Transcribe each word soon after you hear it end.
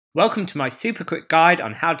Welcome to my super quick guide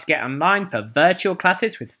on how to get online for virtual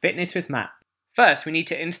classes with Fitness with Matt. First, we need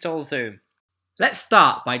to install Zoom. Let's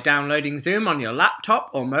start by downloading Zoom on your laptop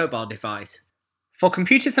or mobile device. For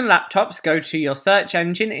computers and laptops, go to your search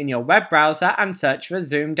engine in your web browser and search for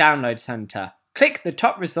Zoom Download Center. Click the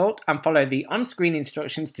top result and follow the on-screen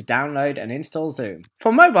instructions to download and install Zoom.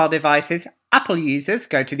 For mobile devices, Apple users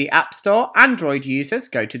go to the App Store, Android users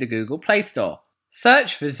go to the Google Play Store.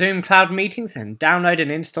 Search for Zoom Cloud Meetings and download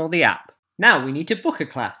and install the app. Now we need to book a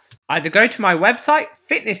class. Either go to my website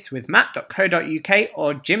fitnesswithmatt.co.uk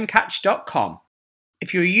or gymcatch.com.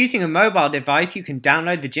 If you're using a mobile device, you can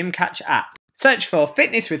download the Gymcatch app. Search for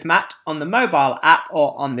Fitness with Matt on the mobile app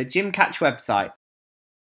or on the Gymcatch website.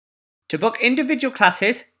 To book individual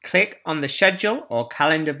classes, click on the Schedule or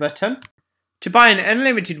Calendar button. To buy an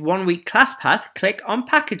unlimited 1-week class pass, click on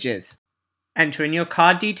Packages. Enter in your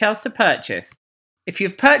card details to purchase. If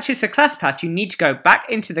you've purchased a class pass, you need to go back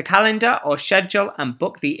into the calendar or schedule and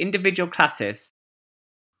book the individual classes.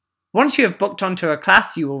 Once you have booked onto a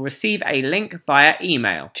class, you will receive a link via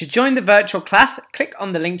email. To join the virtual class, click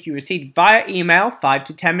on the link you received via email 5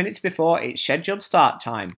 to 10 minutes before its scheduled start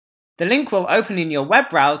time. The link will open in your web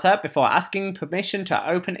browser before asking permission to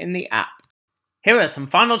open in the app. Here are some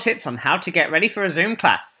final tips on how to get ready for a Zoom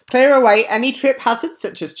class. Clear away any trip hazards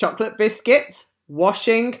such as chocolate biscuits,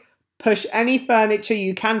 washing. Push any furniture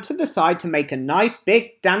you can to the side to make a nice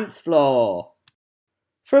big dance floor.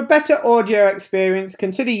 For a better audio experience,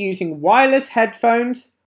 consider using wireless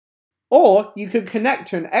headphones, or you could connect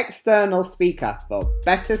to an external speaker for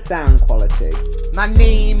better sound quality. My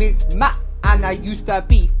name is Matt and I used to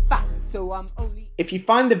be fat, so I'm only... If you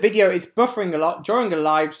find the video is buffering a lot during a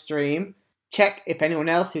live stream, check if anyone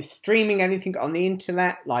else is streaming anything on the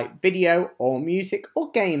internet like video or music or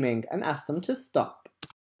gaming and ask them to stop.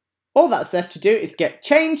 All that's left to do is get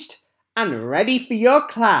changed and ready for your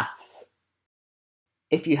class.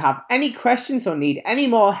 If you have any questions or need any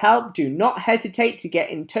more help, do not hesitate to get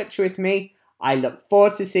in touch with me. I look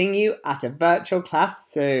forward to seeing you at a virtual class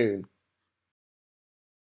soon.